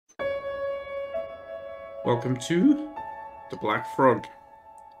Welcome to The Black Frog,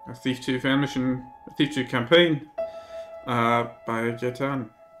 a Thief 2 fan mission, a Thief 2 campaign by Gaetan.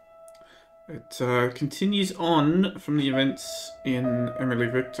 It continues on from the events in Emily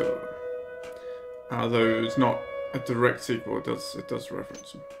Victor, though it's not a direct sequel. It does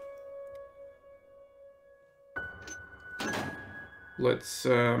reference them. Let's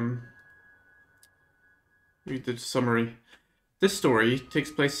read the summary. This story takes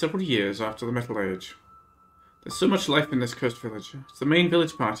place several years after the Metal Age. There's so much life in this cursed village. It's the main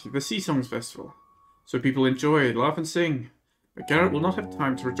village party, the Sea Songs Festival. So people enjoy, laugh and sing. But Garrett will not have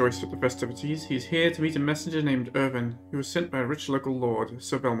time to rejoice at the festivities. He's here to meet a messenger named Irvin, who was sent by a rich local lord,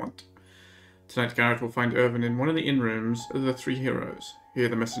 Sir Belmont. Tonight Garrett will find Irvin in one of the inn rooms of the Three Heroes. Here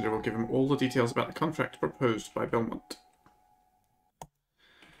the messenger will give him all the details about the contract proposed by Belmont.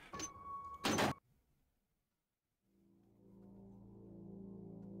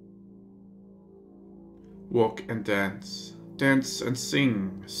 Walk and dance. Dance and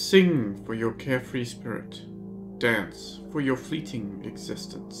sing. Sing for your carefree spirit. Dance for your fleeting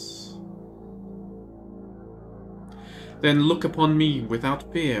existence. Then look upon me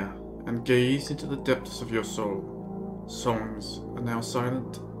without fear and gaze into the depths of your soul. Songs are now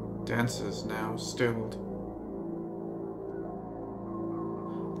silent, dances now stilled.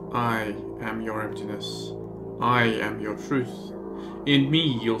 I am your emptiness. I am your truth. In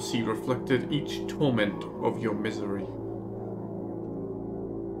me you'll see reflected each torment of your misery.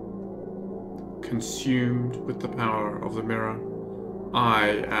 Consumed with the power of the mirror,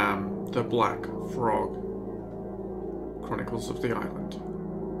 I am the Black Frog. Chronicles of the Island.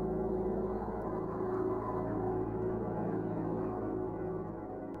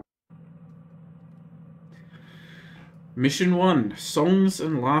 Mission 1, Songs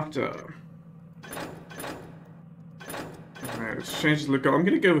and Laughter. Let's change the look. I'm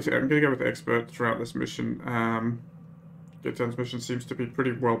gonna go with expert throughout this mission. Gaetan's mission seems to be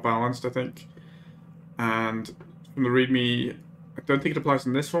pretty well balanced, I think. And from the README, I don't think it applies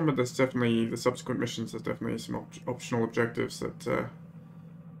in this one, but there's definitely the subsequent missions. There's definitely some optional objectives that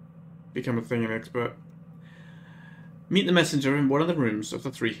become a thing in expert. Meet the messenger in one of the rooms of the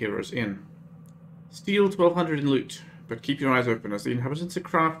Three Heroes Inn. Steal 1,200 in loot, but keep your eyes open as the inhabitants are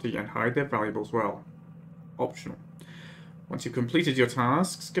crafty and hide their valuables well. Optional. Once you've completed your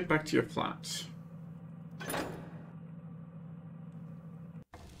tasks, get back to your flat.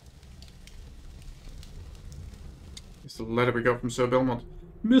 It's the letter we got from Sir Belmont.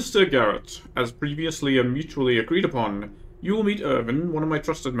 Mr. Garrett, as previously and mutually agreed upon, you will meet Irvin, one of my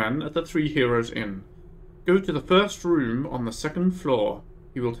trusted men, at the Three Heroes Inn. Go to the first room on the second floor.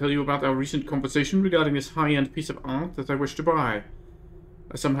 He will tell you about our recent conversation regarding this high-end piece of art that I wish to buy.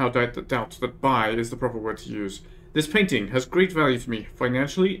 I somehow doubt that buy is the proper word to use. This painting has great value to me,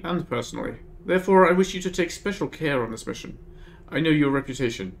 financially and personally. Therefore, I wish you to take special care on this mission. I know your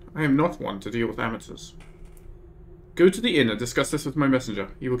reputation. I am not one to deal with amateurs. Go to the inn and discuss this with my messenger.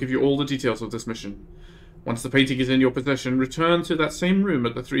 He will give you all the details of this mission. Once the painting is in your possession, return to that same room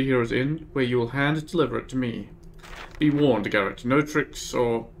at the Three Heroes Inn, where you will hand-deliver it to me. Be warned, Garrett. No tricks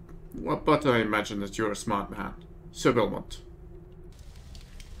or... but I imagine that you're a smart man. Sir Belmont.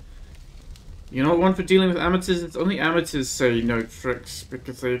 You're not one for dealing with amateurs. It's only amateurs say no tricks,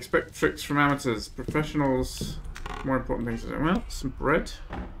 because they expect tricks from amateurs. Professionals, more important things to do. Well, some bread.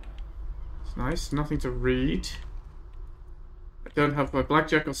 It's nice. Nothing to read. I don't have my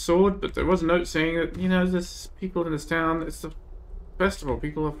blackjack or sword, but there was a note saying that, you know, there's people in this town. It's the festival.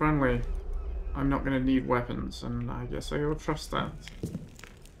 People are friendly. I'm not going to need weapons, and I guess I will trust that.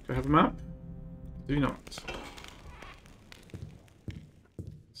 Do I have a map? Do not.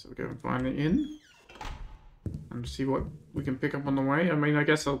 So we'll go and find the inn and see what we can pick up on the way. I mean, I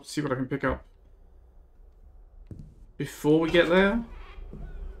guess I'll see what I can pick up before we get there.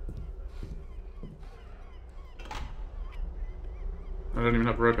 I don't even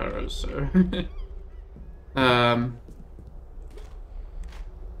have rope arrows, so...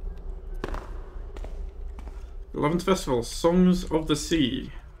 11th Festival, Songs of the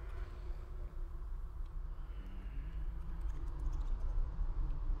Sea.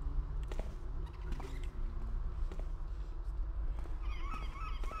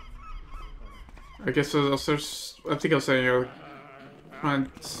 I guess I think I was saying I'll try and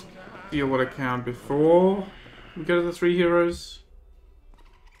steal what I can before we go to the Three Heroes.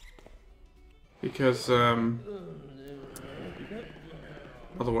 Because,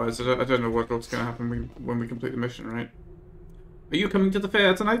 otherwise I don't know what's going to happen when we complete the mission, right? Are you coming to the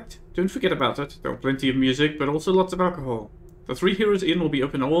fair tonight? Don't forget about it. There'll be plenty of music, but also lots of alcohol. The Three Heroes Inn will be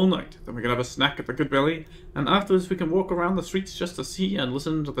open all night. Then we can have a snack at the Good Belly, and afterwards we can walk around the streets just to see and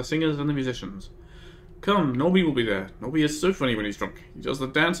listen to the singers and the musicians. Come, Nobby will be there. Nobby is so funny when he's drunk. He does the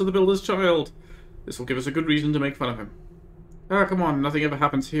dance of the builder's child. This will give us a good reason to make fun of him. Ah, come on, nothing ever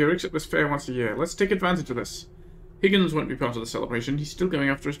happens here except this fair once a year. Let's take advantage of this. Higgins won't be part of the celebration. He's still going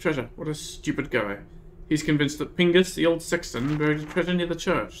after his treasure. What a stupid guy. He's convinced that Pingus, the old sexton, buried a treasure near the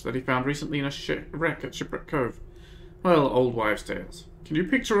church that he found recently in a wreck at Shipwreck Cove. Well, old wives' tales. Can you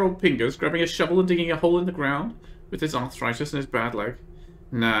picture old Pingus grabbing a shovel and digging a hole in the ground with his arthritis and his bad leg?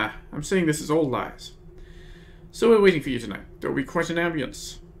 Nah, I'm saying this is all lies. So we're waiting for you tonight. There will be quite an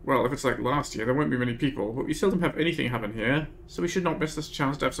ambience. Well, if it's like last year, there won't be many people, but we seldom have anything happen here, so we should not miss this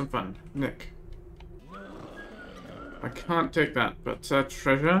chance to have some fun. Nick. I can't take that, but,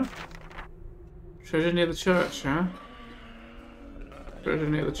 treasure? Treasure near the church, huh? Treasure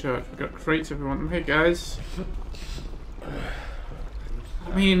near the church. We've got crates if we want them. Hey, guys.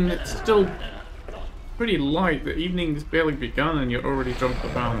 I mean, it's still pretty light. The evening's barely begun and you're already drunk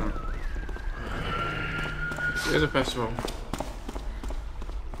about. Here's a festival.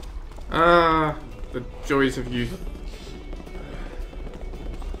 Ah, the joys of youth.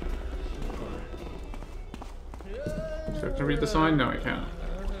 So can I read the sign? No, I can't.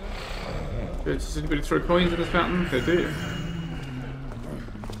 Does anybody throw coins at this fountain? They do.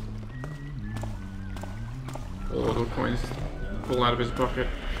 All the coins fall out of his pocket.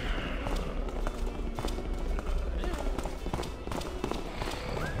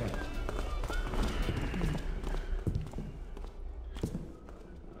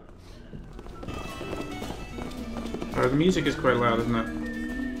 Oh, the music is quite loud, isn't it?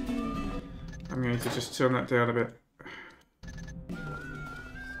 I'm going to just turn that down a bit.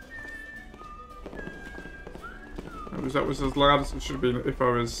 That was as loud as it should have been if I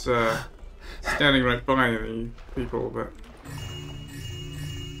was standing right by the people, but...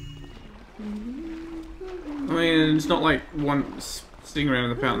 I mean, it's not like sitting around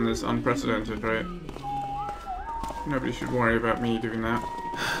in the fountain is unprecedented, right? Nobody should worry about me doing that.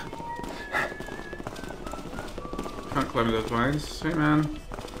 Can't climb those vines. Hey, man.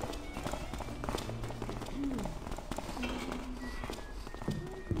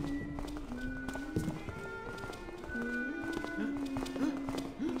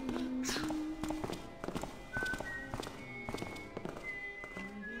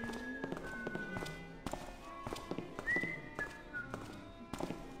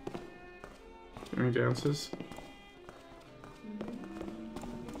 Any dances?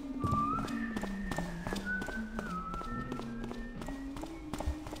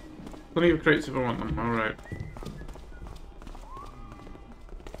 Plenty of crates if I want them, alright.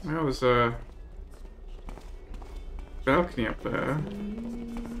 Well, there's a balcony up there.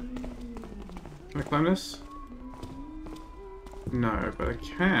 Can I climb this? No, but I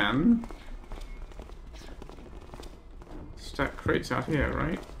can stack crates out here,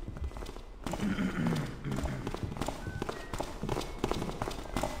 right?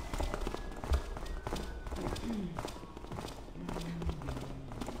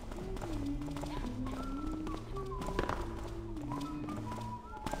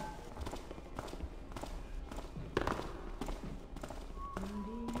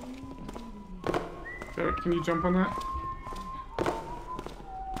 Derek, can you jump on that?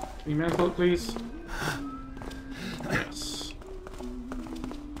 Can you mantle it, please? Yes.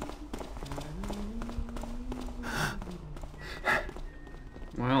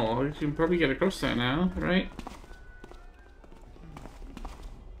 Well, you can probably get across that now, right?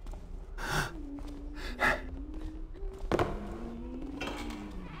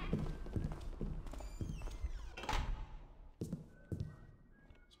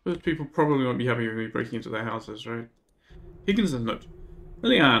 Suppose people probably won't be happy with me breaking into their houses, right? Higgins' note.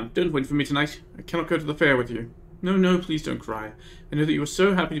 Lillian, don't wait for me tonight. I cannot go to the fair with you. No, no, please don't cry. I know that you were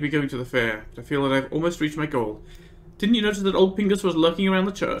so happy to be going to the fair, but I feel that I've almost reached my goal. Didn't you notice that old Pingus was lurking around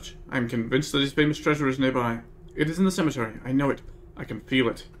the church? I am convinced that his famous treasure is nearby. It is in the cemetery. I know it. I can feel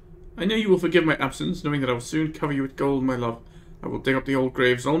it. I know you will forgive my absence, knowing that I will soon cover you with gold, my love. I will dig up the old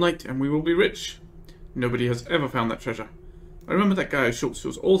graves all night, and we will be rich. Nobody has ever found that treasure. I remember that guy Schultz who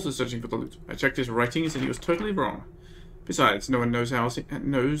was also searching for the loot. I checked his writings, and he was totally wrong. Besides, no one knows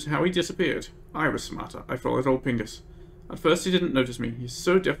how he disappeared. I was smarter. I followed old Pingus. At first he didn't notice me. He's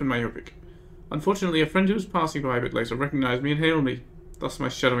so deaf and myopic. Unfortunately, a friend who was passing by a bit later recognized me and hailed me. Thus my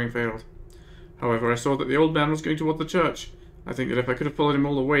shadowing failed. However, I saw that the old man was going toward the church. I think that if I could have followed him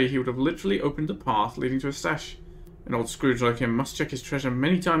all the way, he would have literally opened the path leading to a stash. An old Scrooge like him must check his treasure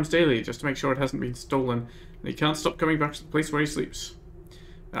many times daily just to make sure it hasn't been stolen, and he can't stop coming back to the place where he sleeps.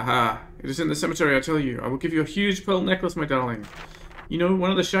 Aha! It is in the cemetery, I tell you. I will give you a huge pearl necklace, my darling. You know,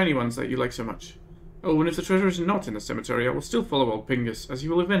 one of the shiny ones that you like so much. Oh, and if the treasure is not in the cemetery, I will still follow old Pingus, as he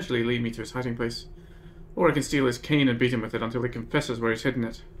will eventually lead me to his hiding place. Or I can steal his cane and beat him with it until he confesses where he's hidden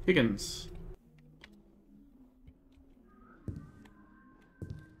it. Higgins.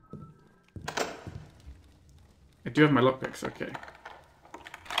 I do have my lockpicks, okay.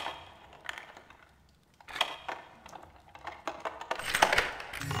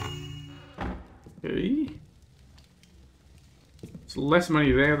 Okay. There's less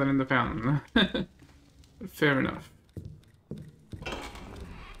money there than in the fountain. Fair enough.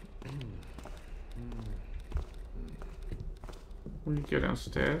 We go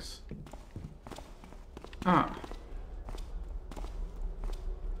downstairs. Ah.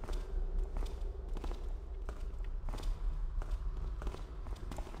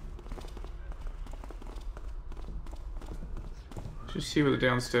 Just see where the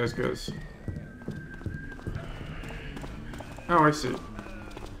downstairs goes. Oh, I see.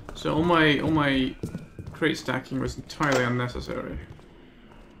 So all my crate stacking was entirely unnecessary.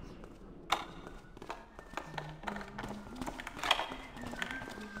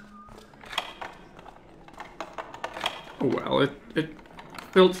 Oh well, it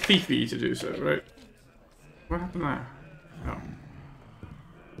felt fiefy to do so, right? What happened there? Oh.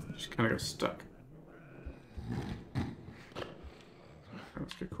 Just kinda got stuck.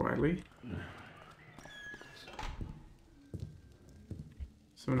 Let's go quietly.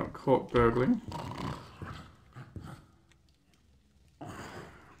 So we're not caught burgling.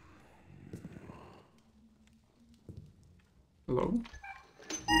 Hello?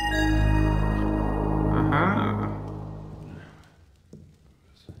 Aha!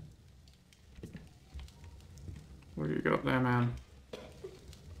 What do you got there, man?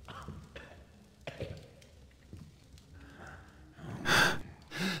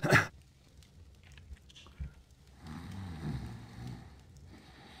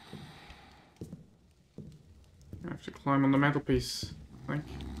 I have to climb on the mantelpiece, I think.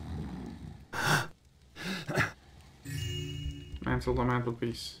 Mantle the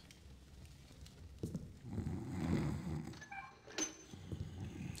mantelpiece.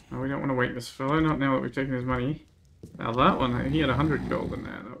 Oh, we don't want to wake this fellow, not now that we've taken his money. Now that one, he had 100 gold in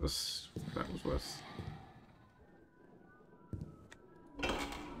there. That was worth.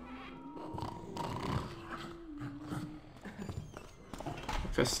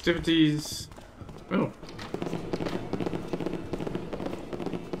 Festivities. Oh.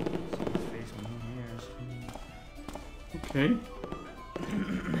 Okay.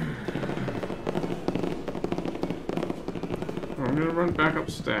 Well, I'm gonna run back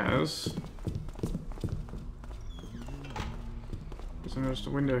upstairs. Because I noticed a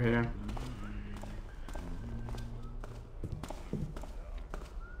window here.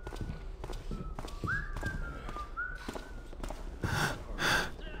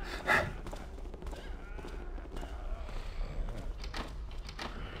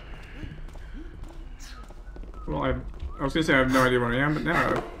 Well, I was gonna say I have no idea where I am, but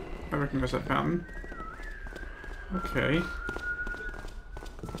now I recognize that fountain. Okay.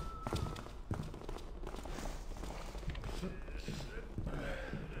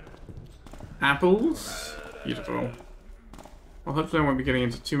 Apples. Beautiful. Well, hopefully I won't be getting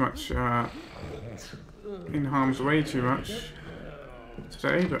into too much, in harm's way too much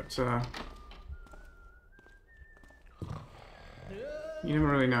today, but, you never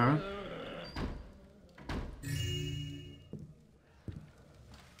really know.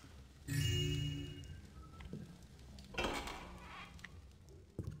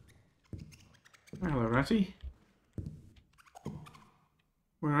 Hello, Ratty.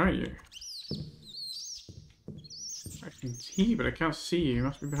 Where are you? I can hear you, but I can't see you. You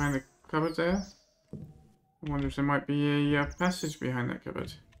must be behind the cupboard there. I wonder if there might be a passage behind that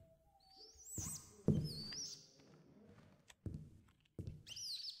cupboard.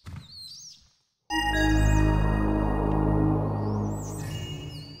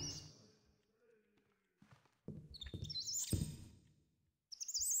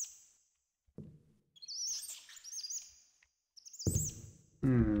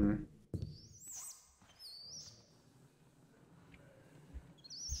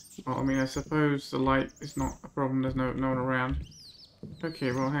 Well, I mean, I suppose the light is not a problem. There's no one around.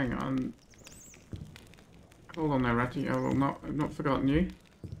 Okay, well, hang on. Hold on there, Ratty. I've not forgotten you.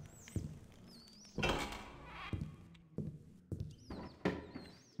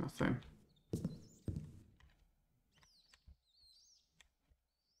 Nothing.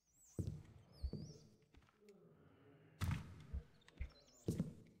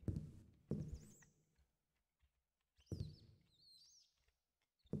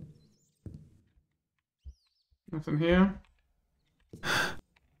 Nothing here.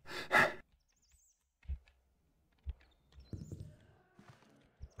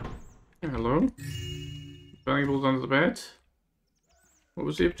 Hello. valuables under the bed. What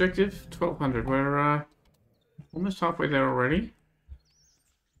was the objective? 1200. We're almost halfway there already.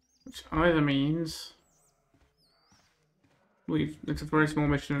 Which either means it's a very small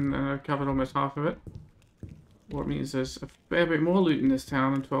mission and I've covered almost half of it. Or it means there's a fair bit more loot in this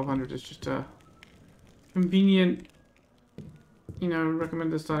town and 1200 is just a convenient, you know,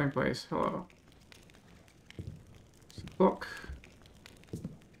 recommended starting place. Hello. Clock.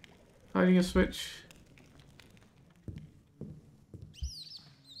 Hiding a switch.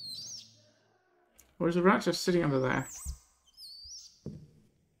 Or is a rat just sitting under there?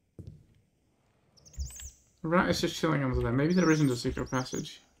 The rat is just chilling under there. Maybe there isn't a secret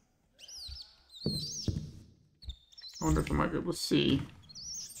passage. I wonder if I might be able to see.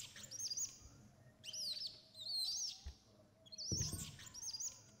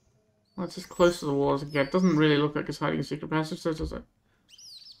 Well, it's as close to the wall as I can get. It doesn't really look like it's hiding a secret passage, though, does it?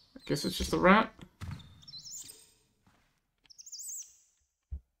 I guess it's just a rat.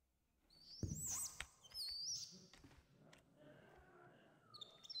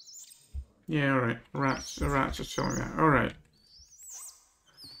 Yeah, alright. A rat's just chilling there. Alright.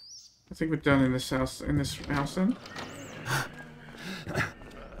 I think we're done in this house then.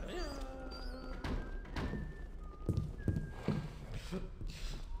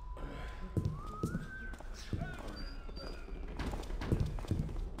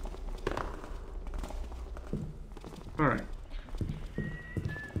 Alright.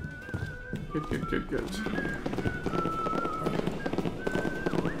 Good.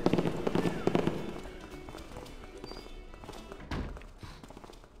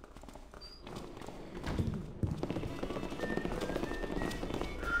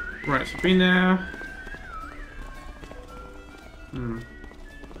 Right, so been there.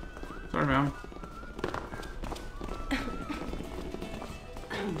 Sorry, ma'am.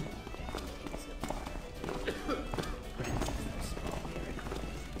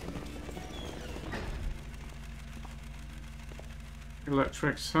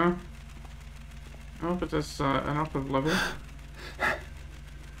 Electrics, huh? Oh, but there's an upper level.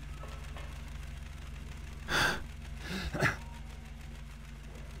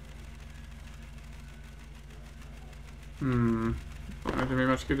 Not doing me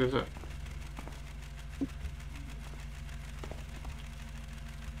much good, is it?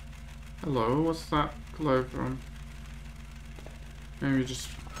 Hello, what's that glow from? Maybe just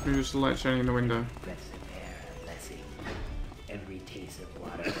light shining in the window. Breaths of air, blessing. Every taste of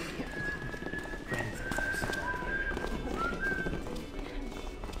water, a gift. Friends of our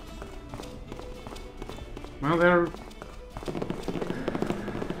small Well, they're...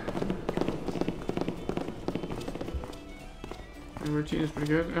 The routine is pretty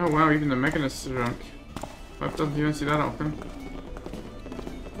good. Oh wow, even the mechanists are drunk. That doesn't even see that often.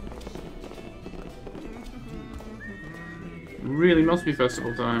 Really must be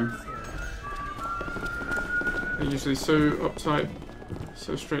festival time. They're usually so uptight,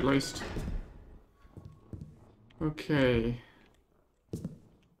 so straight-laced. Okay. Do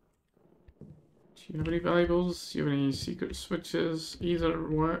you have any valuables? Do you have any secret switches? Either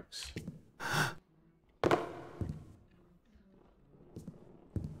works.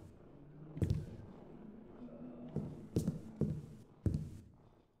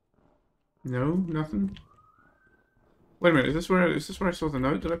 No, nothing. Wait a minute, is this where I saw the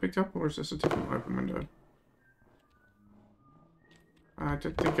note that I picked up, or is this a different open window? I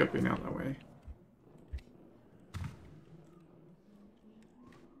did think I'd been out that way.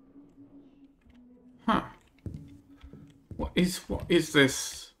 Huh. What is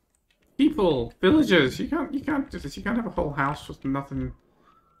this? People, villagers, you can't do this. You can't have a whole house with nothing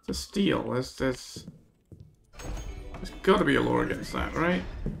to steal. There's gotta be a law against that, right?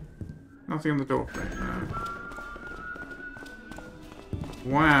 Nothing on the door frame, no.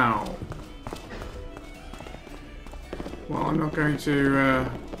 Wow. Well, I'm not going to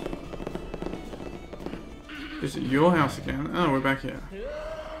visit your house again. Oh, we're back here.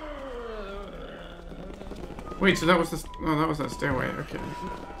 Wait, so that was the... Oh, that was that stairway. Okay.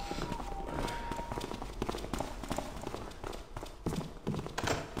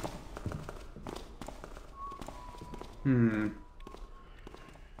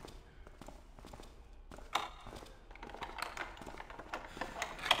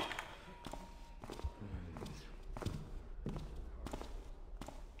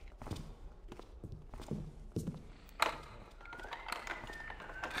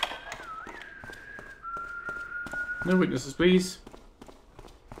 No witnesses, please.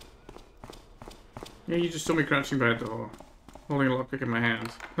 Yeah, you just saw me crouching by a door, holding a lockpick in my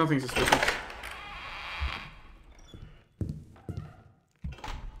hand. Nothing suspicious.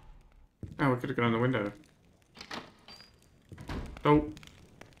 Oh, we could have gone in the window. Oh.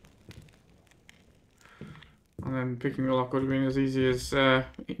 And then picking the lock would have been as easy as,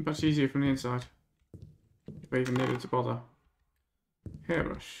 much easier from the inside. If I even needed to bother.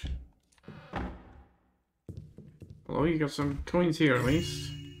 Hairbrush. Hello, you got some coins here at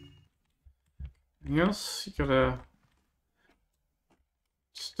least. Anything else? You got a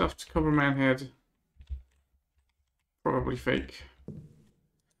stuffed Cobraman head. Probably fake.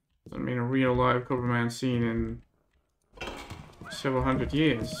 Doesn't mean a real live Cobraman seen in several hundred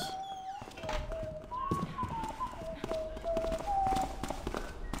years.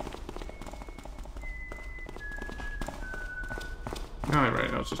 Oh,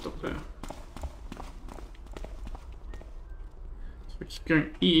 right, I was just up there. So we keep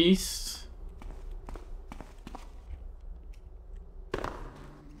going east.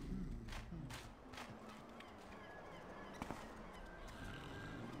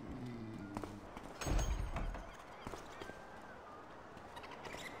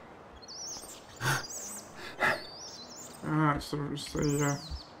 Ah, so it's the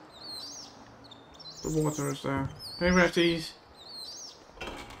water is there. Hey, ratties.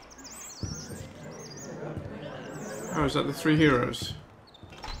 Oh, is that the three heroes?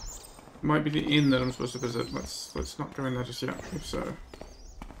 Might be the inn that I'm supposed to visit. Let's not go in there just yet, if so.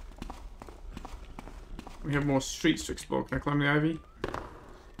 We have more streets to explore. Can I climb the ivy?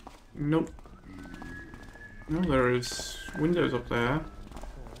 Nope. No, there is windows up there.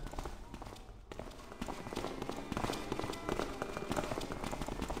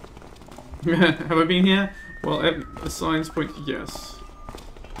 Have I been here? Well, the signs point to yes.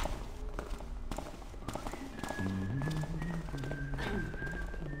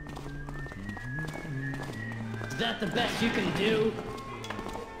 Is that the best you can do?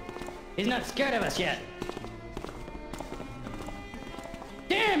 He's not scared of us yet.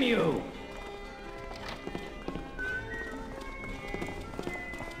 Damn you!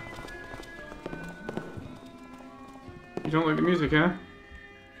 You don't like the music, huh?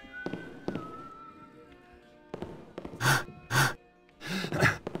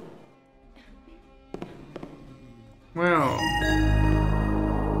 Well,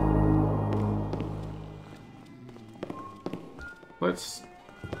 let's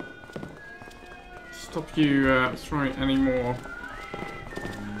stop you throwing any more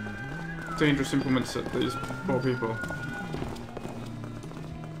dangerous implements at these poor people.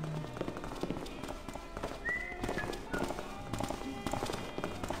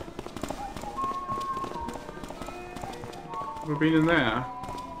 We've been in there.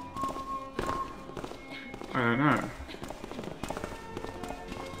 I don't know.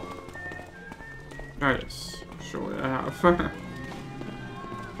 Oh yes, surely I have.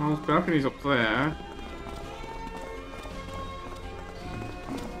 Well, the balcony's up there.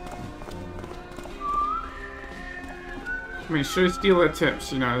 I mean, should I steal their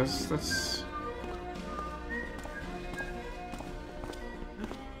tips? You know, that's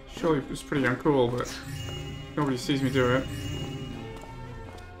surely it's pretty uncool, but nobody sees me do it.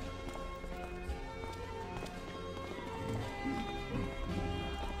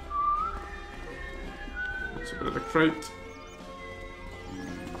 That's a bit of a crate.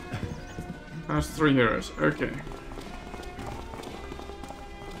 That's three heroes. Okay.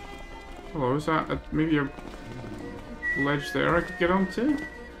 Hello, is that maybe a ledge there I could get onto?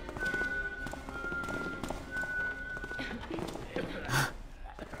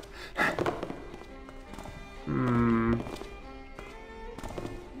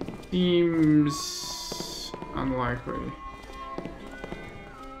 Seems unlikely.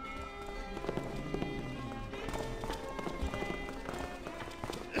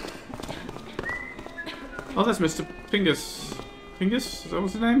 Oh, that's Mr. Pingus. Pingus? Is that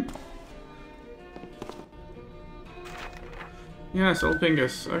what's his name? Yes, old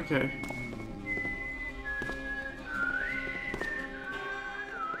Pingus. Okay.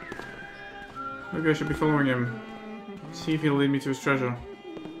 Maybe I should be following him. See if he'll lead me to his treasure.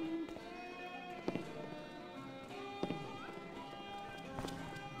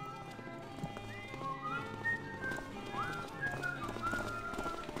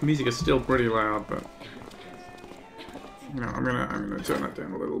 The music is still pretty loud, but no, I'm gonna turn that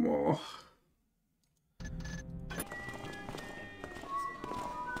down a little more.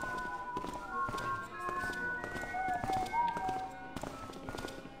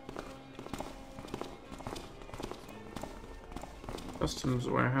 Customs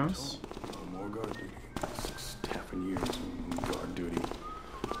warehouse. More guard duty. 6 tapping years of guard duty.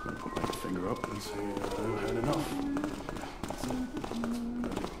 I'm gonna put my finger up and say I've had enough.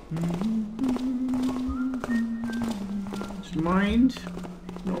 Do you mind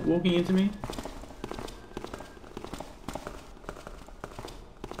not walking into me?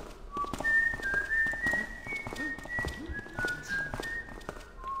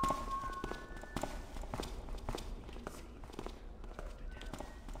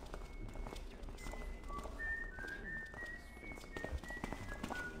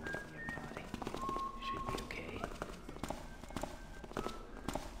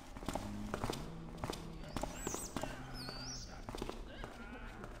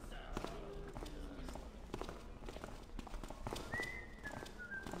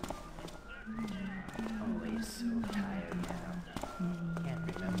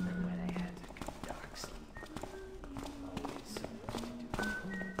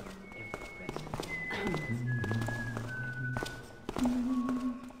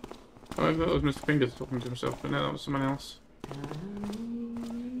 I thought it was Mr. Fingers talking to himself, but no, that was someone else.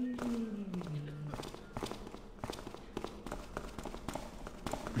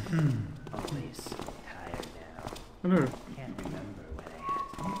 Always so tired now. Hello. Can't remember when I had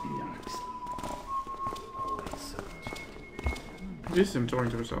such a dark sleep. Always so much to do. It is him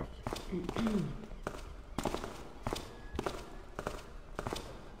talking to himself.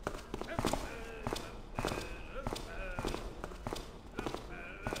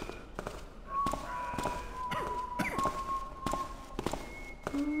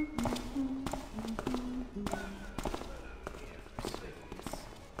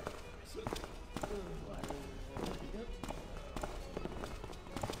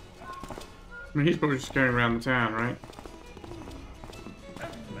 I mean, he's probably just going around the town, right?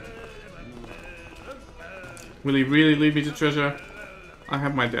 Will he really leave me to treasure? I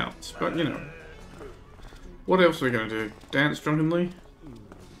have my doubts, but you know. What else are we gonna do? Dance drunkenly?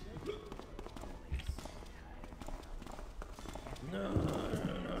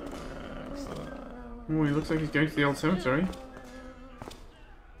 Oh, he looks like he's going to the old cemetery.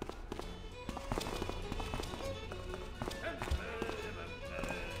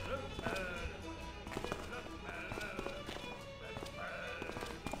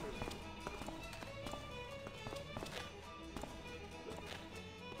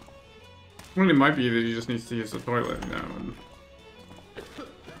 Well, it might be that he just needs to use the toilet now. And...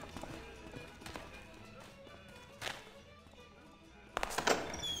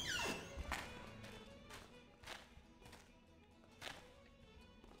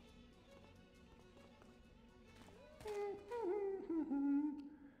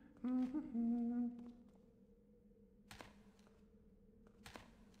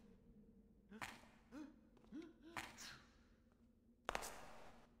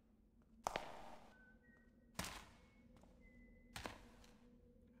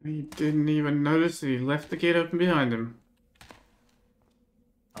 He didn't even notice that he left the gate open behind him.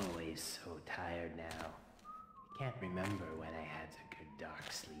 Always so tired now. Can't remember when I had a good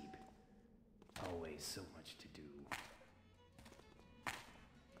dark sleep. Always so much to do.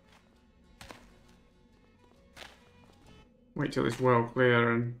 Wait till it's well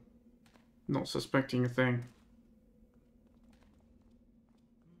clear and not suspecting a thing.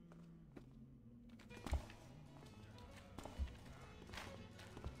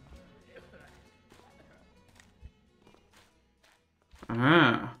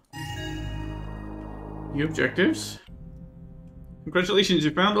 Ah. New objectives? Congratulations,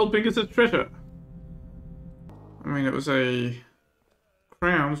 you found Old Pinker's treasure. I mean, it was a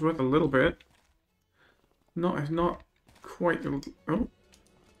crown's worth a little bit. Not quite the... Oh.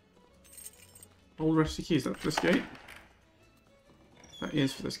 Old rusty key, is that for this gate? That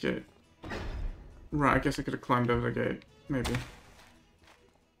is for this gate. Right, I guess I could have climbed over the gate. Maybe.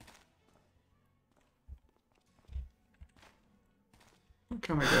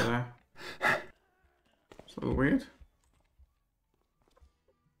 Can I go there? It's a little weird.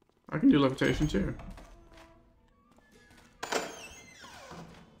 I can do levitation too.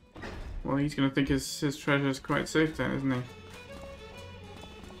 Well, he's gonna think his treasure is quite safe then, isn't he?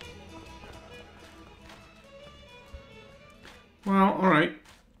 Well, alright.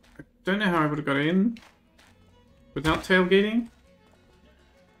 I don't know how I would have got in without tailgating.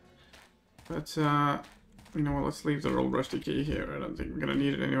 But, you know what, let's leave the old rusty key here. I don't think we're gonna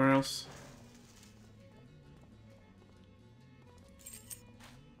need it anywhere else.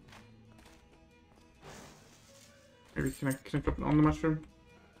 Maybe can I drop it on the mushroom?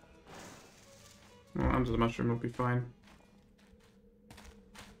 Well, under the mushroom will be fine.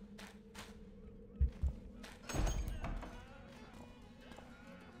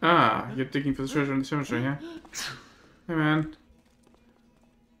 Ah, you're digging for the treasure in the cemetery, yeah? Hey man.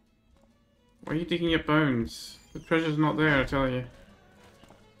 Why are you digging up bones? The treasure's not there, I tell you.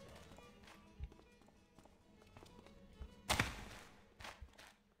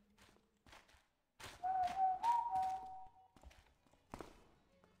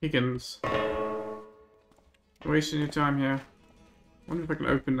 Higgins. You're wasting your time here. I wonder if I can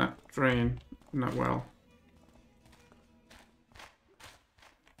open that drain. Open that well.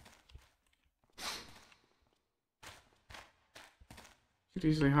 Could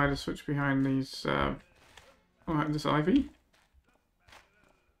easily hide a switch behind these, this ivy.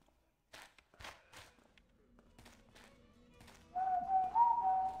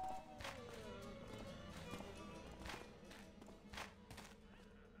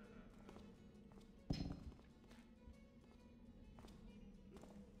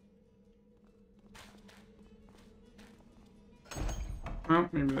 Well,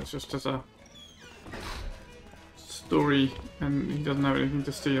 maybe that's just as a story and he doesn't have anything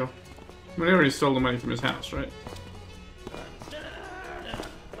to steal. We already stole the money from his house, right?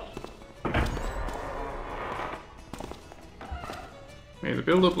 May the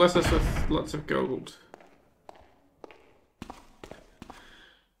builder bless us with lots of gold.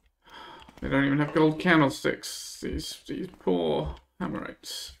 They don't even have gold candlesticks. These poor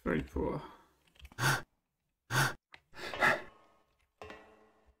Hammerites. Very poor.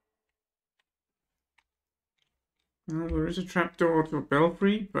 Well, there is a trapdoor to a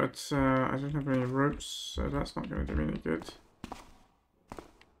belfry, but I don't have any ropes, so that's not going to do me any good.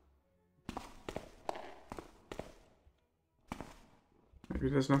 Maybe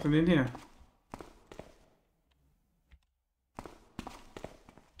there's nothing in here.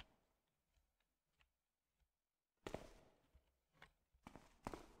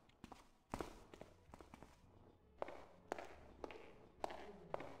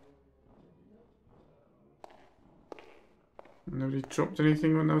 Nobody dropped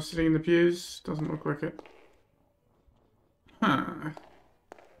anything when they were sitting in the pews? Doesn't look like it. Huh.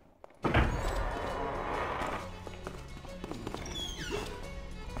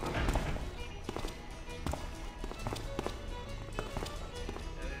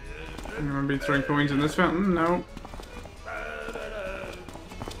 Anyone be throwing coins in this fountain? No.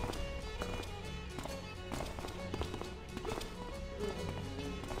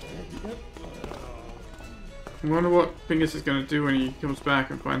 I wonder what Pingus is going to do when he comes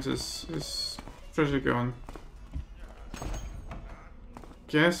back and finds his treasure gone.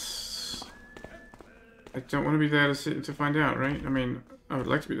 Guess I don't want to be there to find out, right? I mean, I would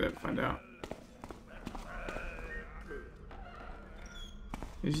like to be there to find out.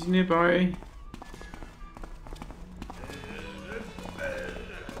 Is he nearby?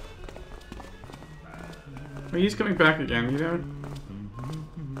 Well, he's coming back again, you know?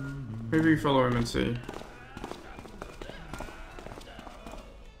 Maybe we follow him and see.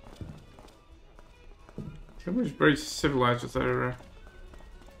 Everyone's very civilized with their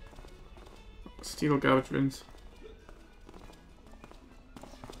steel garbage bins.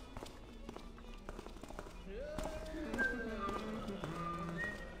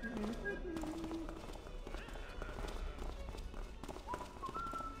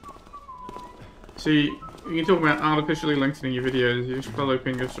 See, you can talk about artificially lengthening your videos. You just follow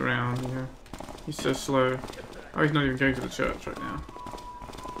Pingus around, you know. He's so slow. Oh, he's not even going to the church right now.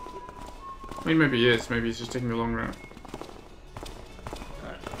 I mean, maybe he is. Maybe he's just taking the long route.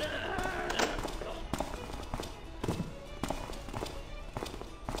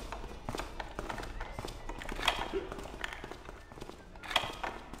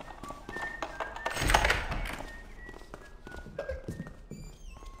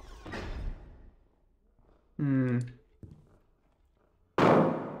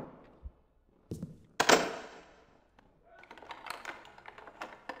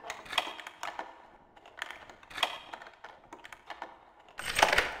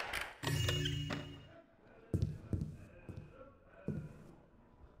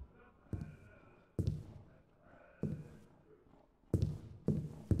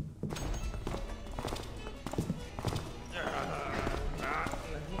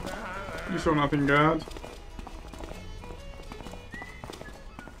 You saw nothing, guard.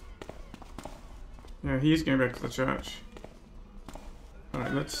 Yeah, he's going back to the church.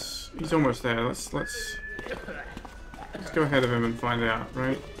 Alright, he's almost there. Let's go ahead of him and find out,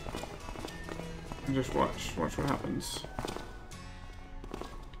 right? And just watch what happens.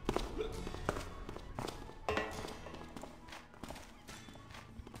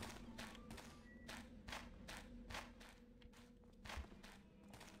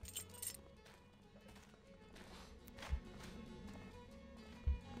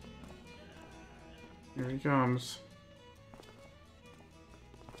 Here he comes.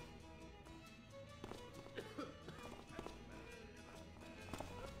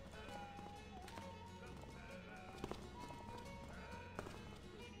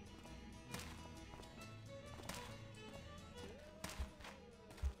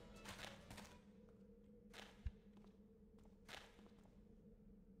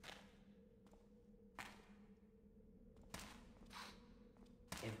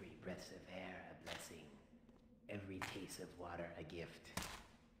 Every breath of air a blessing, every taste of water a gift.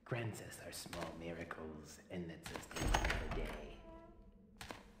 Grants us our small miracles and lets us live another day.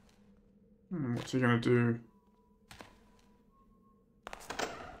 What's he gonna do?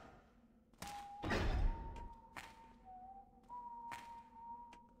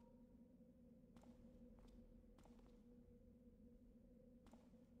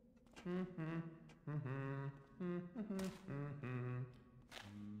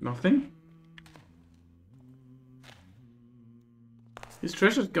 Nothing? His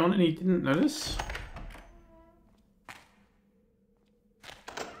treasure's gone and he didn't notice.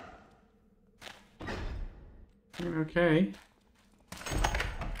 Okay.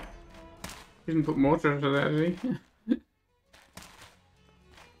 He didn't put more treasure there, did he?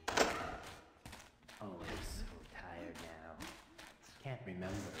 Oh, I'm so tired now. Can't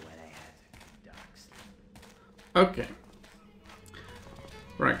remember when I had to conduct sleep. Okay.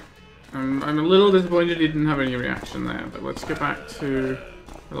 Right. I'm a little disappointed he didn't have any reaction there, but let's get back to...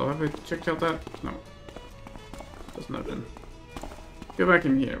 Hello, have I checked out that? No. Doesn't open. Go back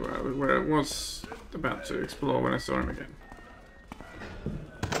in here where I was about to explore when I saw him again.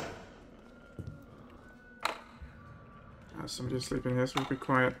 Somebody asleep in here, so we'll be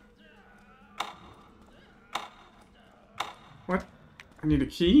quiet. What? I need a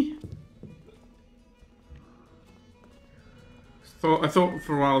key? I thought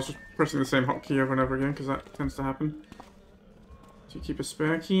for a while I was just pressing the same hotkey over and over again, because that tends to happen. Do you keep a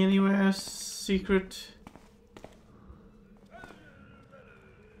spare key anywhere? Secret?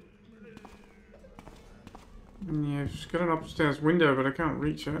 Yeah, she's got an upstairs window, but I can't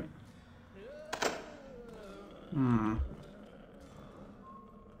reach it. Hmm.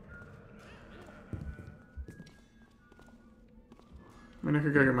 I mean, I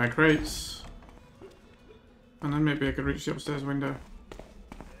could go get my crates. And then maybe I could reach the upstairs window.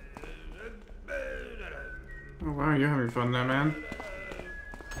 Oh wow, you're having fun there, man.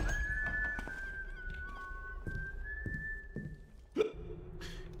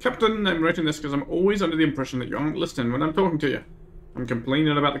 Captain, I'm writing this because I'm always under the impression that you aren't listening when I'm talking to you. I'm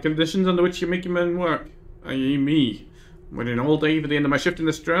complaining about the conditions under which you make your men work. I.e. me. I'm waiting all day for the end of my shift in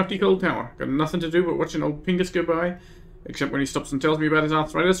this drafty cold tower. Got nothing to do but watching old Pingus go by. Except when he stops and tells me about his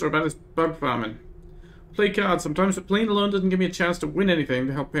arthritis or about his bug farming. Play cards sometimes, but playing alone doesn't give me a chance to win anything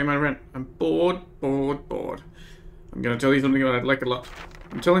to help pay my rent. I'm bored, bored, bored. I'm gonna tell you something that I'd like a lot.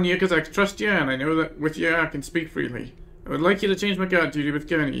 I'm telling you because I trust you, and I know that with you I can speak freely. I would like you to change my guard duty with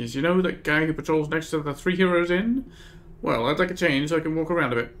Gurney's. You know that guy who patrols next to the Three Heroes Inn? Well, I'd like a change so I can walk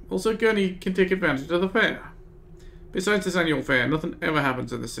around a bit. Also, Gurney can take advantage of the fair. Besides this annual fair, nothing ever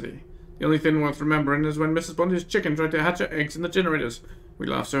happens in the city. The only thing worth remembering is when Mrs. Bondy's chicken tried to hatch her eggs in the generators. We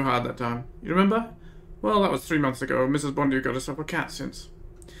laughed so hard that time. You remember? Well, that was 3 months ago. Mrs. Bondy got herself a cat since.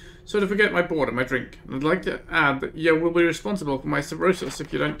 So to forget my boredom, my drink. And I'd like to add that you will be responsible for my cirrhosis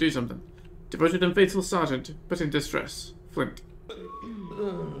if you don't do something. Devoted and faithful sergeant, but in distress. Flint.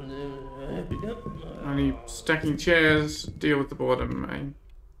 Only stacking chairs, deal with the boredom, eh?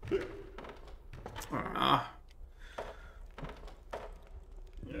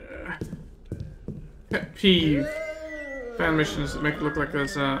 Pet peeve. Fan missions that make it look like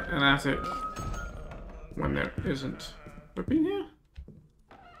there's an attic when there isn't. Have we been here?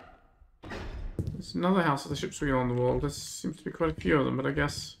 There's another house with a ship's wheel on the wall. There seems to be quite a few of them, but I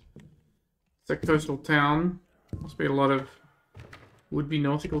guess it's a coastal town. Must be a lot of would-be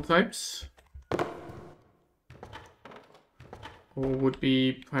nautical types. Or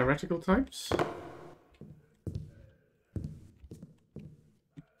would-be piratical types.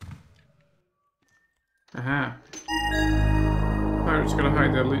 Aha. Pirates gotta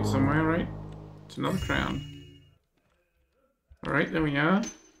hide their loot somewhere, right? It's another crown. Alright, there we are.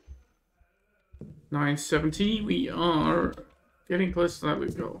 970. We are getting close to that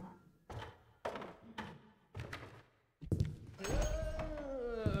loot goal.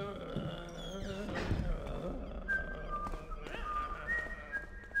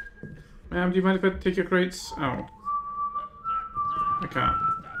 Ma'am, do you mind if I take your crates? Oh. I can't.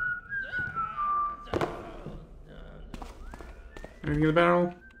 Anything in the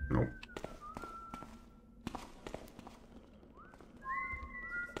barrel? Nope.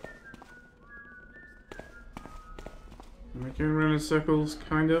 Am I going around in circles,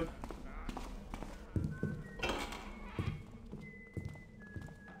 kind of?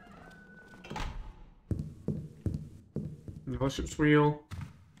 Another ship's wheel.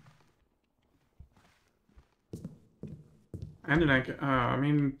 And an anchor. I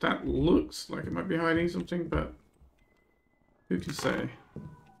mean, that looks like it might be hiding something, but who can say?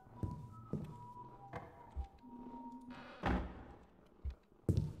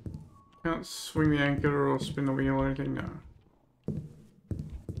 Can't swing the anchor or spin the wheel or anything, no.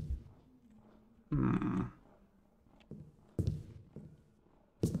 Hmm.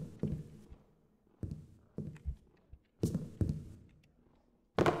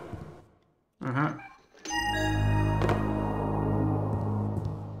 Uh-huh.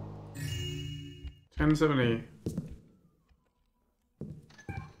 $10.70.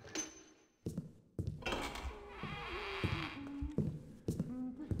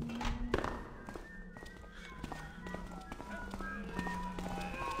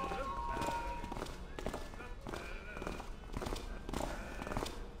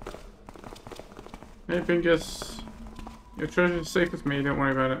 Hey, Bingus. Your treasure's safe with me, don't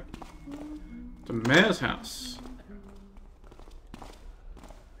worry about it. The mayor's house.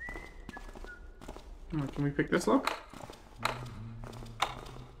 Oh, can we pick this lock?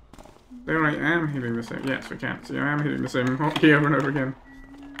 There I am hitting the same. Yes, we can. See, I am hitting the same hotkey over and over again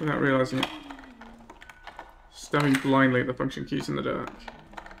without realizing it. Stabbing blindly at the function keys in the dark.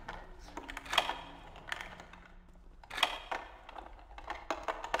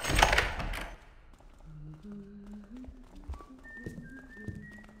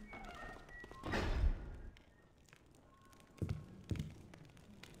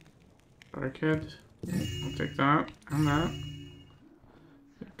 Barricade. I'll take that and that.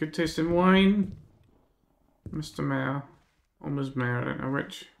 Good tasting wine. Mr. Mayor. Or Ms. Mayor, I don't know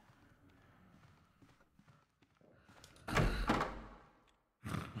which.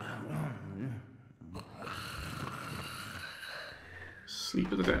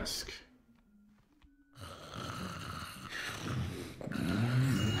 Sleep at the desk. There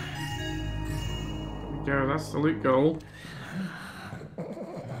we go, that's the loot goal.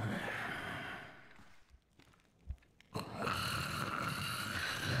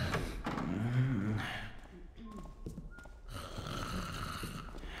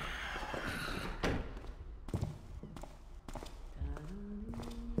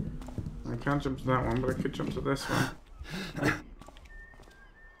 I can't jump to that one, but I could jump to this one.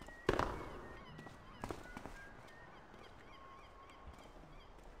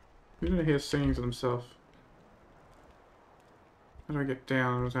 Who did I hear singing to themselves? How do I get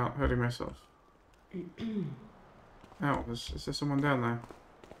down without hurting myself? Oh, is there someone down there?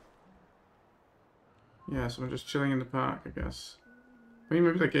 Yeah, someone just chilling in the park, I guess. I mean,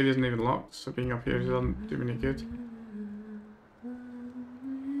 maybe that gate isn't even locked, so being up here doesn't do me any good.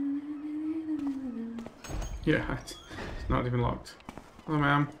 Yeah, it's not even locked. Hello,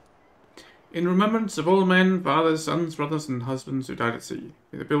 ma'am. In remembrance of all men, fathers, sons, brothers, and husbands who died at sea,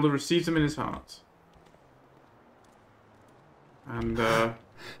 may the builder receive them in his heart. And,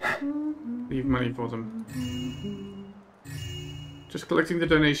 leave money for them. Just collecting the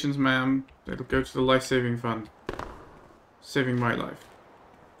donations, ma'am. It'll go to the life-saving fund. Saving my life.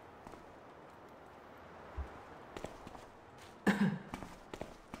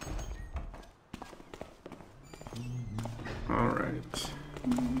 Alright.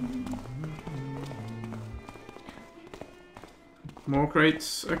 More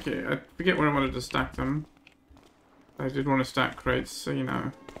crates. Okay, I forget where I wanted to stack them. I did want to stack crates, so you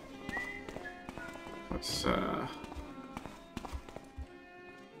know. Let's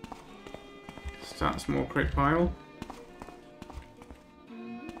start a small crate pile.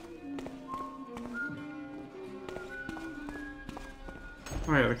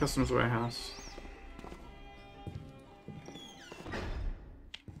 Oh yeah, the customs warehouse.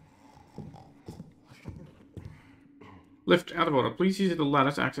 Lift out of order. Please use the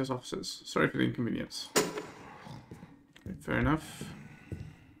ladder to access offices. Sorry for the inconvenience. Okay, fair enough.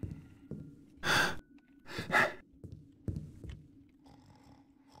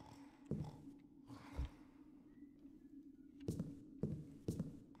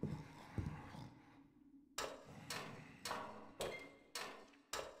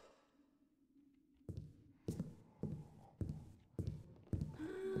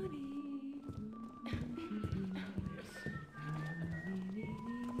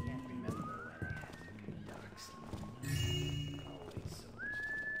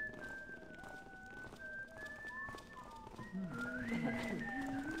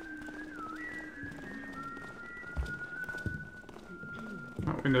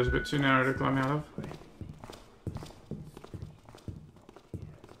 That window's a bit too narrow to climb out of.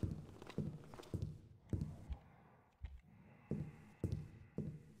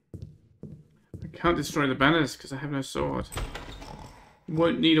 I can't destroy the banners because I have no sword.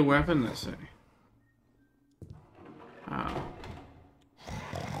 Won't need a weapon, they say. Ah.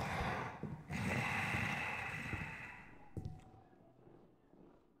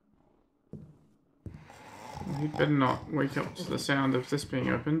 He'd better not wake up to the sound of this being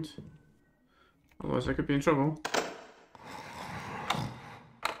opened. Otherwise I could be in trouble.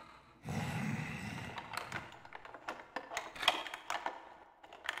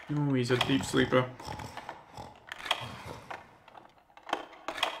 Oh, he's a deep sleeper.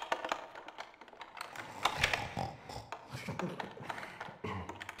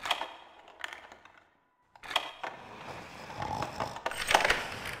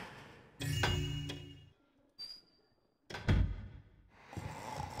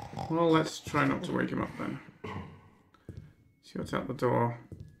 Well, let's try not to wake him up then. See what's out the door.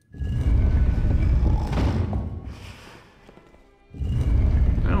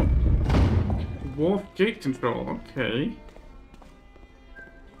 Oh. Wharf gate control, okay.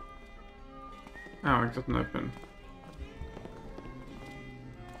 Oh, it doesn't open.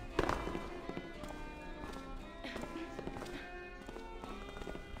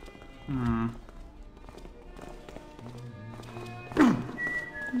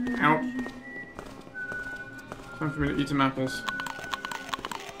 Ouch. Time for me to eat some apples.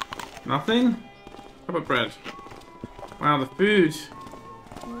 Nothing? How about bread? Wow, the food.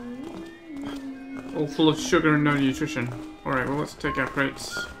 All full of sugar and no nutrition. Alright, well let's take our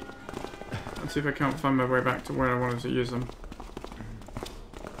crates. Let's see if I can't find my way back to where I wanted to use them.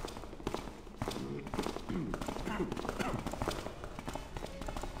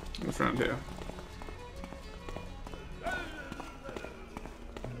 What's around here?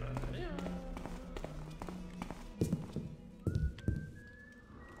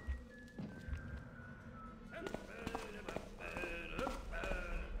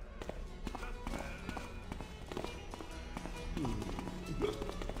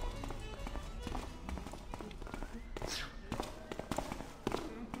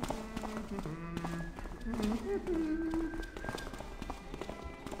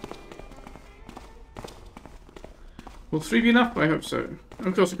 Will 3 be enough? I hope so.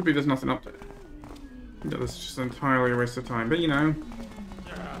 Of course, it could be there's nothing up there. Yeah, that's just entirely a waste of time. But you know,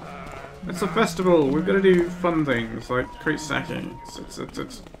 it's a festival. We've got to do fun things like crate stacking.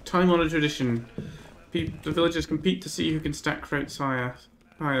 It's time-honored tradition. The villagers compete to see who can stack crates highest.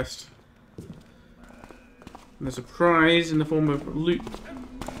 And there's a prize in the form of loot.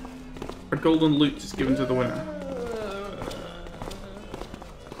 A golden loot is given to the winner.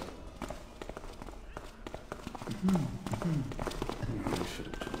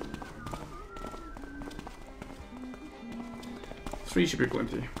 Three should be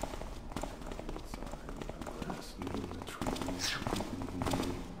plenty.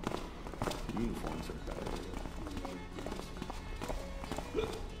 Uniforms are better.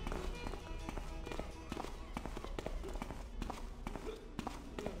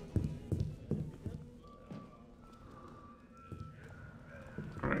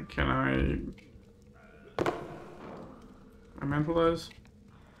 Alright, can I mantle those?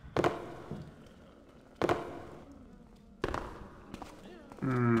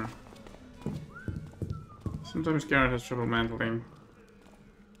 Sometimes Garrett has trouble mantling.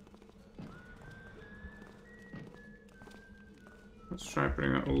 Let's try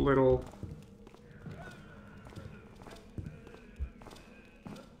putting it a little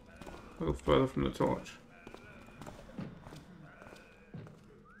further from the torch.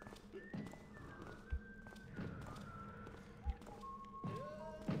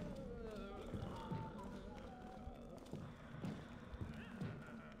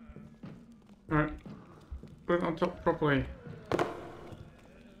 Alright. Put it on top properly.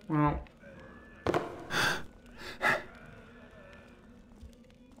 Well.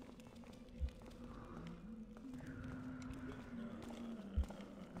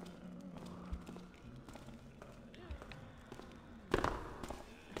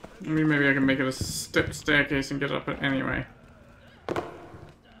 Maybe I can make it a stepped staircase and get up it anyway.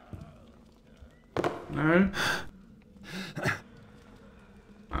 No?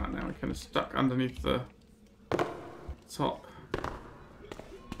 Ah, now I'm kind of stuck underneath the top.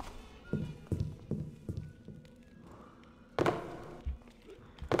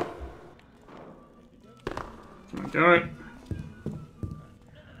 Come on, Garrett.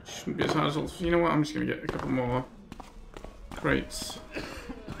 Shouldn't be as hard as all. You know what? I'm just gonna get a couple more crates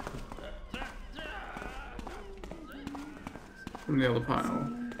from the other pile.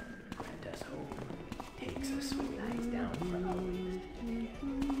 Grant us hope, takes us when lies down for always to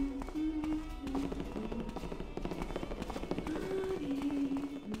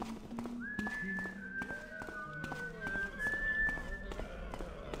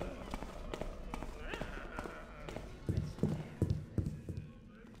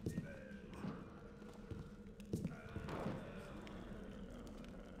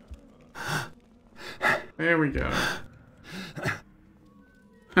There we go.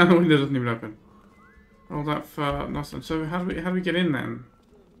 And the window doesn't even open. All that for nothing. So how do we get in then?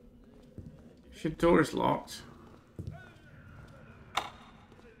 If your door is locked.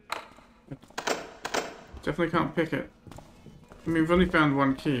 Definitely can't pick it. I mean, we've only found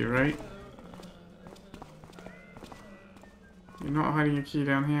one key, right? You're not hiding a key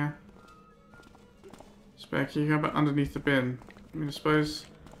down here. Spare key, how about underneath the bin? I mean, I suppose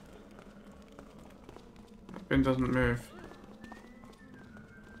that bin doesn't move.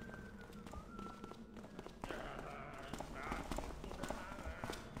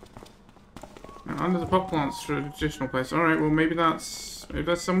 Now, under the pot plants for a traditional place. Alright, well maybe that's Maybe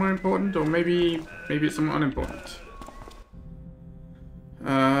that's somewhere important, or maybe it's somewhere unimportant.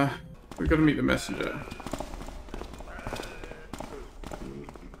 We've got to meet the messenger.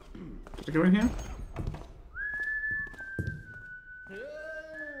 Did I go in here?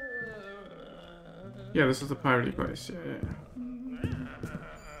 Yeah, this is the piratey place. Yeah.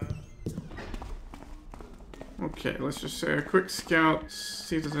 Okay, let's just say a quick scout,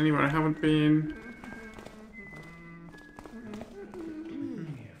 see if there's anywhere I haven't been.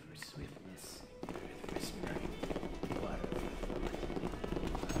 Air for swiftness, earth for spring, water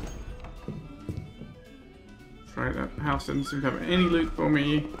for Right, that house didn't seem to have any loot for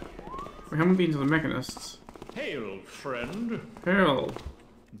me. We haven't been to the mechanists. Hail, friend. Hail.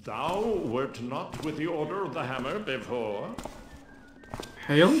 Thou wert not with the Order of the Hammer before?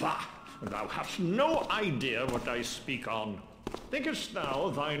 Hail? Bah! Thou hast no idea what I speak on. Thinkest thou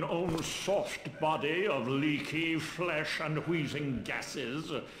thine own soft body of leaky flesh and wheezing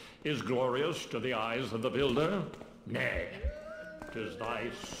gases is glorious to the eyes of the builder? Nay, 'tis thy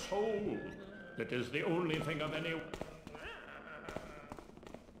soul that is the only thing of any...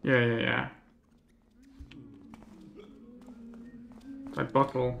 Yeah. That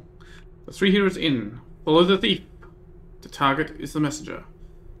bottle. The 3 heroes in. Follow the thief. The target is the messenger.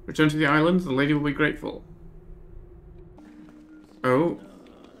 Return to the island, the lady will be grateful. Oh.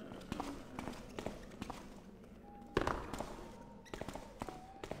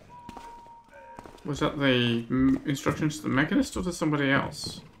 Was that the instructions to the mechanist or to somebody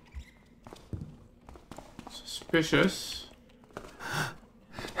else? Suspicious.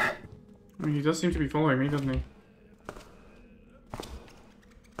 I mean, he does seem to be following me, doesn't he?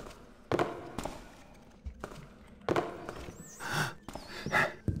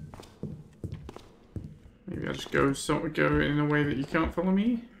 Maybe I'll just go in a way that you can't follow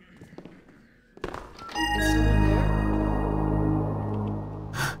me. Is someone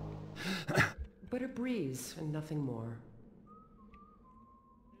there? But a breeze and nothing more.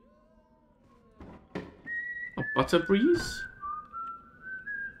 A butter breeze?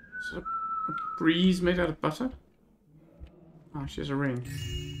 Is it a breeze made out of butter? Oh, she has a ring.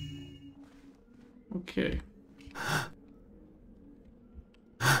 Okay.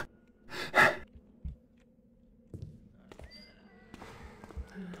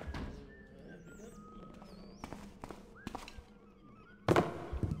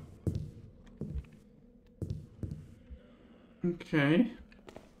 Okay.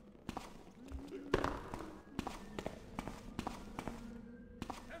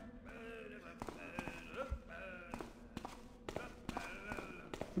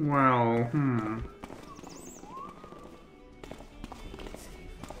 Well, hard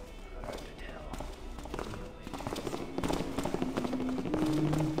to tell.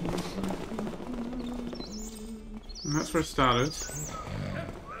 And that's where it started.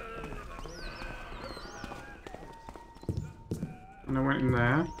 And I went in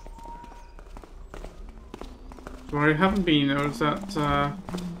there. So where I haven't been, there was that, oh,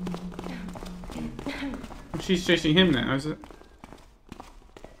 she's chasing him now, is it?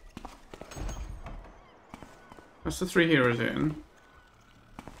 That's the 3 heroes in.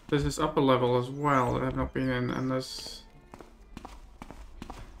 There's this upper level as well that I've not been in, and there's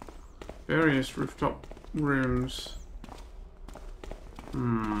various rooftop rooms.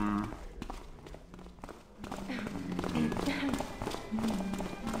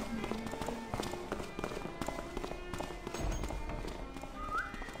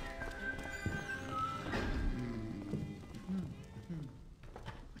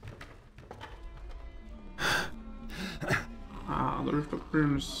 The rooftop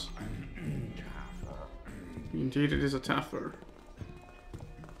rooms. Indeed, it is a taffer.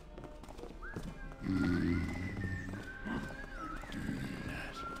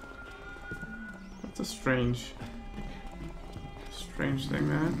 That's a strange thing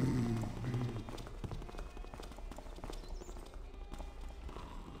there.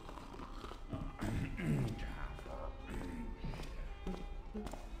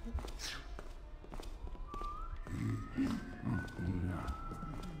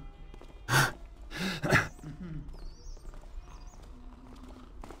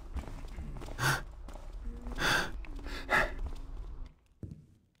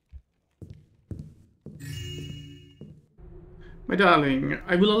 My darling,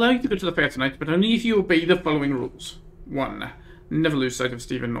 I will allow you to go to the fair tonight, but only if you obey the following rules. 1. Never lose sight of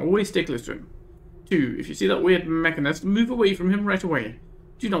Stephen. Always stay close to him. 2. If you see that weird mechanist, move away from him right away.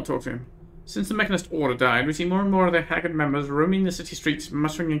 Do not talk to him. Since the mechanist order died, we see more and more of their haggard members roaming the city streets,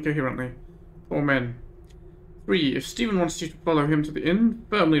 muttering incoherently. Poor men. 3. If Stephen wants you to follow him to the inn,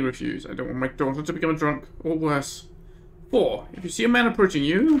 firmly refuse. I don't want my daughter to become a drunk, or worse. 4. If you see a man approaching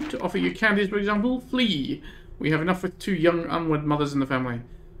you to offer you candies, for example, flee. We have enough with 2 young unwed mothers in the family.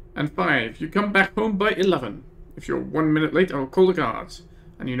 And 5. You come back home by 11. If you're 1 minute late, I will call the guards.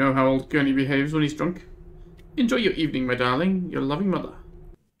 And you know how old Gurney behaves when he's drunk. Enjoy your evening, my darling. Your loving mother.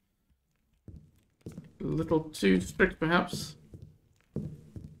 A little too strict, perhaps.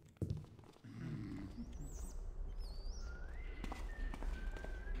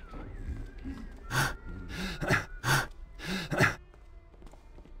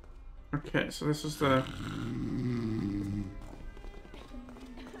 Okay, so this is the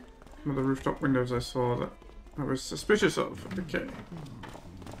one of the rooftop windows I saw that I was suspicious of. Okay.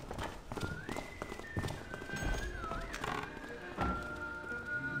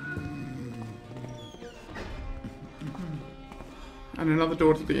 And another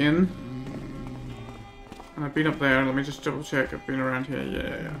door to the inn. And I've been up there. Let me just double check. I've been around here.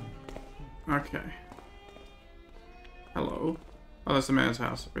 Yeah. Okay. Hello. Oh, that's the mayor's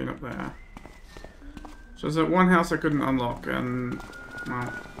house. I've been up there. So there's that one house I couldn't unlock, and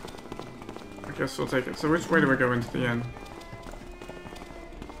well, I guess we'll take it. So which way do I go into the inn?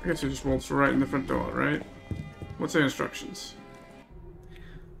 I guess you just waltz right in the front door, right? What's the instructions?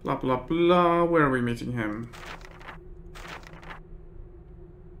 Blah blah blah. Where are we meeting him?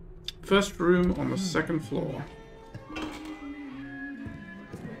 First room on the 2nd floor.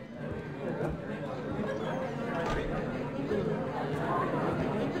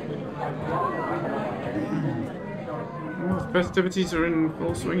 Festivities are in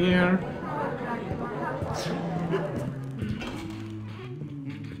full swing here.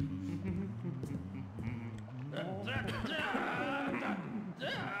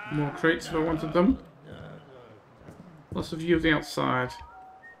 More crates if I wanted them. Lots of view of the outside.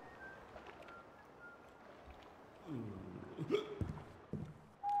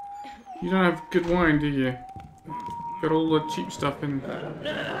 You don't have good wine, do you? Got all the cheap stuff in.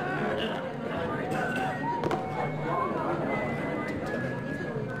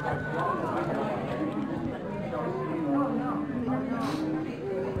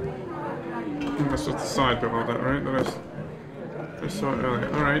 That's just the side below that, right? That I saw it earlier.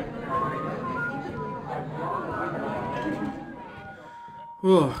 Alright.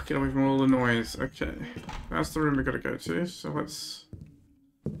 Oh, get away from all the noise. Okay. That's the room we gotta go to, so let's...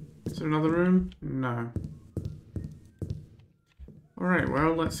 Is there another room? No. Alright,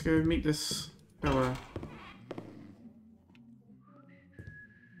 well, let's go meet this fella.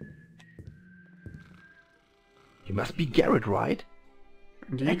 You must be Garrett, right?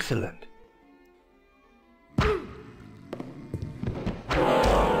 Indeed. Excellent.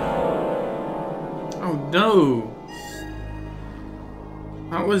 Oh no!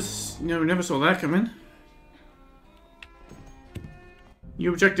 That was... No, never saw that coming.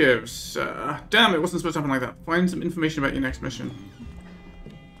 New objectives. Damn, it wasn't supposed to happen like that. Find some information about your next mission.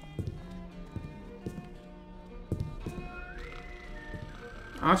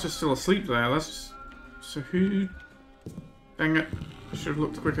 Archer's still asleep there. That's just... So who... Dang it. I should have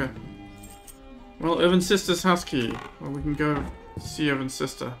looked quicker. Well, Irvin's sister's house key. Well, we can go see Irvin's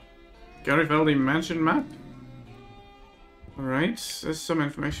sister. Garibaldi mansion map? Alright, there's some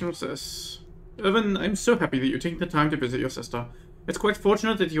information. What's this? Irvin, I'm so happy that you're taking the time to visit your sister. It's quite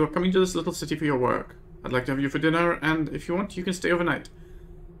fortunate that you are coming to this little city for your work. I'd like to have you for dinner, and if you want, you can stay overnight.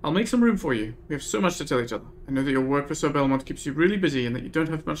 I'll make some room for you. We have so much to tell each other. I know that your work for Sir Belmont keeps you really busy and that you don't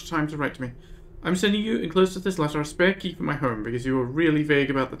have much time to write to me. I'm sending you, enclosed to this letter, a spare key for my home because you were really vague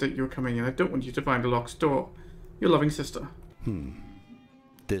about the date you were coming and I don't want you to find a locked door. Your loving sister.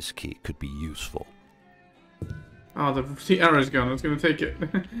 This key could be useful. Oh, the arrow's gone. I was going to take it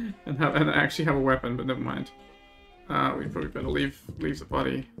and actually have a weapon, but never mind. We probably better leave the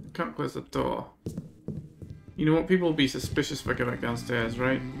body. Can't close the door. You know what? People will be suspicious if I go back downstairs,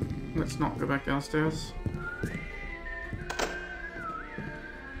 right? Let's not go back downstairs.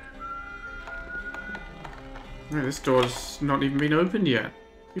 Right, this door's not even been opened yet.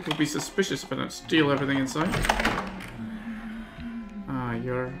 People will be suspicious if I don't steal everything inside. Ah,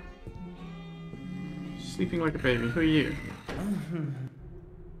 you're sleeping like a baby. Who are you?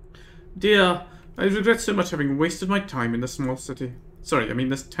 Dear, I regret so much having wasted my time in this small city. Sorry, I mean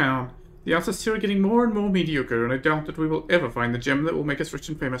this town. The artists here are getting more and more mediocre, and I doubt that we will ever find the gem that will make us rich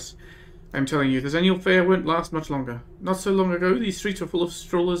and famous. I'm telling you, this annual fair won't last much longer. Not so long ago, these streets were full of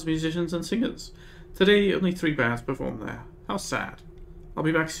strollers, musicians, and singers. Today, only 3 bands perform there. How sad. I'll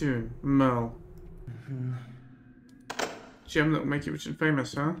be back soon. Merle. Gem that will make you rich and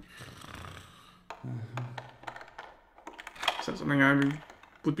famous, huh? Is that something I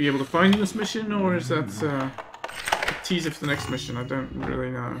would be able to find in this mission, or is that a teaser for the next mission? I don't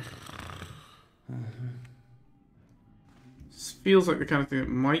really know. feels like the kind of thing that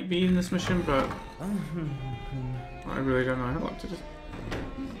might be in this mission, but I really don't know. How long did it?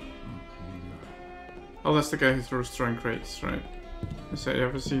 Oh, that's the guy who throws throwing crates, right? I said, I've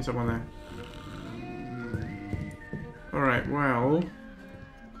ever seen someone there. Alright, well...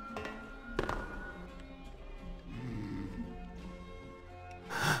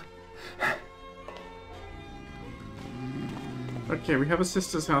 Okay, we have a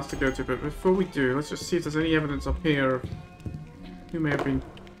sister's house to go to, but before we do, let's just see if there's any evidence up here of who may have been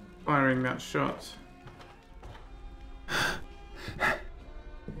firing that shot.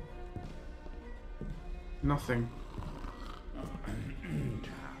 Nothing.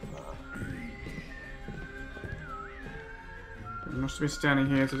 I must have been standing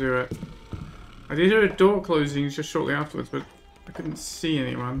here to do it. I did hear a door closing just shortly afterwards, but I couldn't see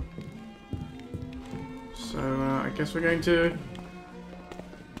anyone. So, I guess we're going to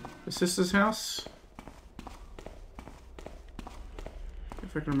the sister's house.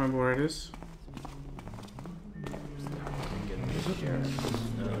 If I can remember where it is.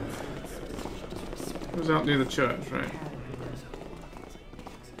 It was out near the church, right?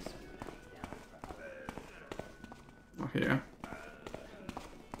 Oh, here.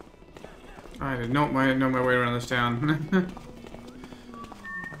 I did not know my way around this town.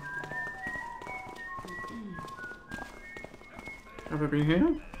 Have I been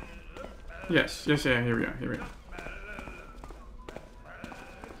here? Yes, yeah, here we are.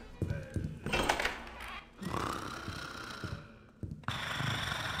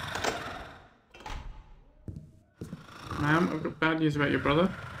 Ma'am, I've got bad news about your brother.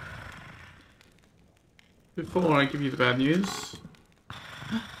 Before I give you the bad news...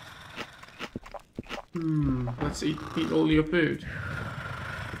 let's eat all your food.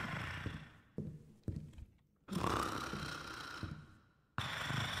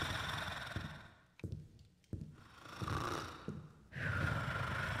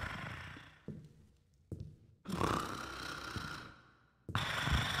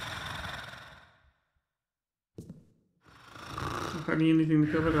 Anything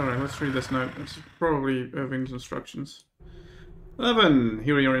to cover? Alright, let's read this note. It's probably Irving's instructions. 11.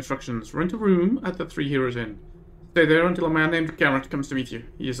 Here are your instructions. Rent a room at the Three Heroes Inn. Stay there until a man named Garrett comes to meet you.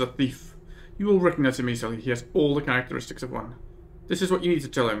 He is a thief. You will recognize him easily. He has all the characteristics of one. This is what you need to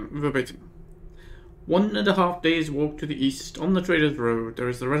tell him, verbatim. 1.5 days' walk to the east, on the Traders' Road, there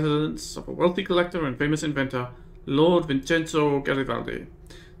is the residence of a wealthy collector and famous inventor, Lord Vincenzo Garibaldi.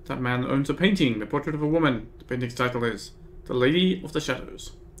 That man owns a painting, the portrait of a woman. The painting's title is The Lady of the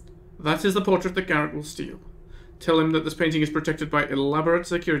Shadows. That is the portrait that Garrett will steal. Tell him that this painting is protected by elaborate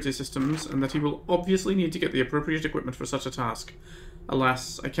security systems and that he will obviously need to get the appropriate equipment for such a task.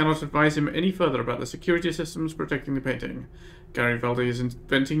 Alas, I cannot advise him any further about the security systems protecting the painting. Garibaldi is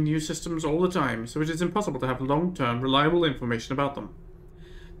inventing new systems all the time, so it is impossible to have long-term, reliable information about them.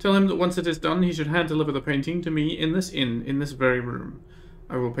 Tell him that once it is done, he should hand-deliver the painting to me in this inn, in this very room.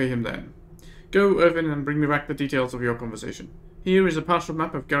 I will pay him then. Go, Irvin, and bring me back the details of your conversation. Here is a partial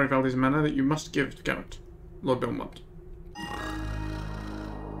map of Garibaldi's manor that you must give to Garrett. Lord Belmont.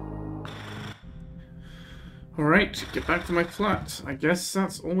 Alright, get back to my flat. I guess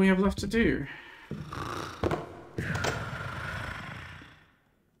that's all we have left to do.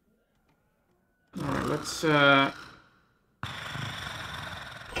 Alright, let's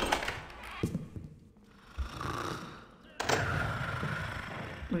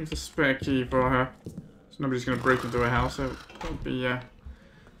leave the spare key for her. So nobody's going to break into her house, so that would be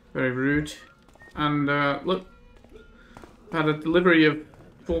very rude. And look, I had a delivery of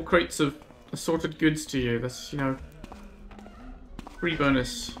 4 crates of assorted goods to you. That's, you know, free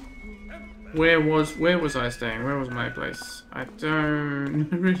bonus. Where was I staying? Where was my place? I don't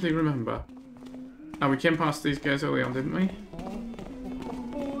really remember. Oh, we came past these guys early on, didn't we?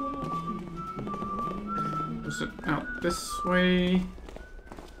 Was it out this way?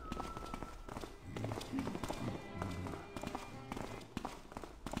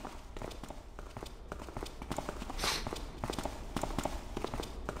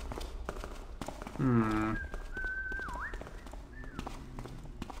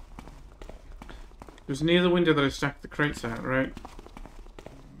 It was near the window that I stacked the crates out, right?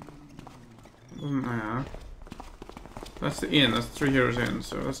 Wasn't there? That's the inn, that's the Three Heroes Inn,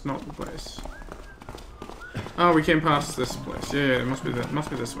 so that's not the place. Oh, we came past this place. Yeah, it must be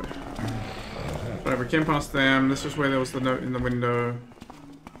this way. Right, we came past them. This was where there was the note in the window.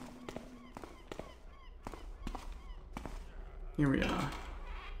 Here we are.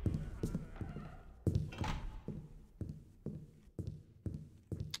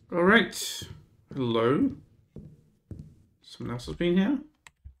 Alright. Hello? Someone else has been here?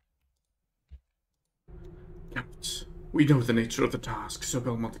 Garrett. We know the nature of the task Sir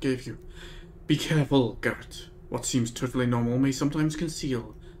Belmont gave you. Be careful, Garrett. What seems totally normal may sometimes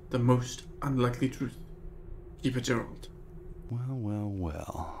conceal the most unlikely truth. Keep it, Gerald. Well, well,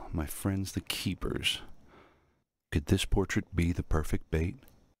 well. My friends the Keepers. Could this portrait be the perfect bait?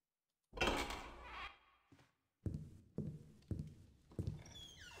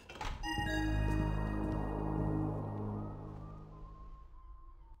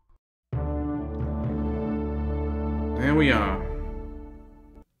 There we are.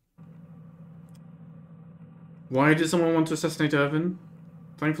 Why did someone want to assassinate Irvin?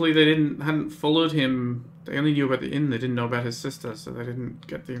 Thankfully they hadn't followed him. They only knew about the inn, they didn't know about his sister, so they didn't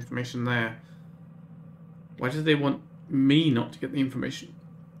get the information there. Why did they want me not to get the information?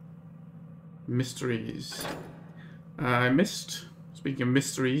 Mysteries. Speaking of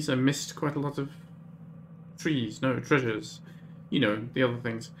mysteries, I missed quite a lot of treasures. You know, the other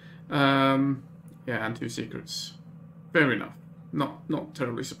things. Yeah, and 2 secrets. Fair enough. Not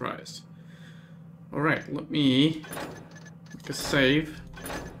terribly surprised. Alright, let me make a save.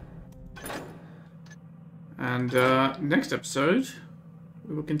 And next episode,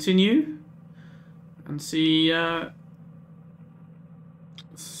 we will continue and see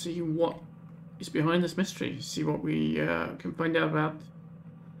what is behind this mystery. See what we can find out about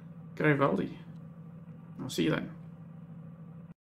Garibaldi. I'll see you then.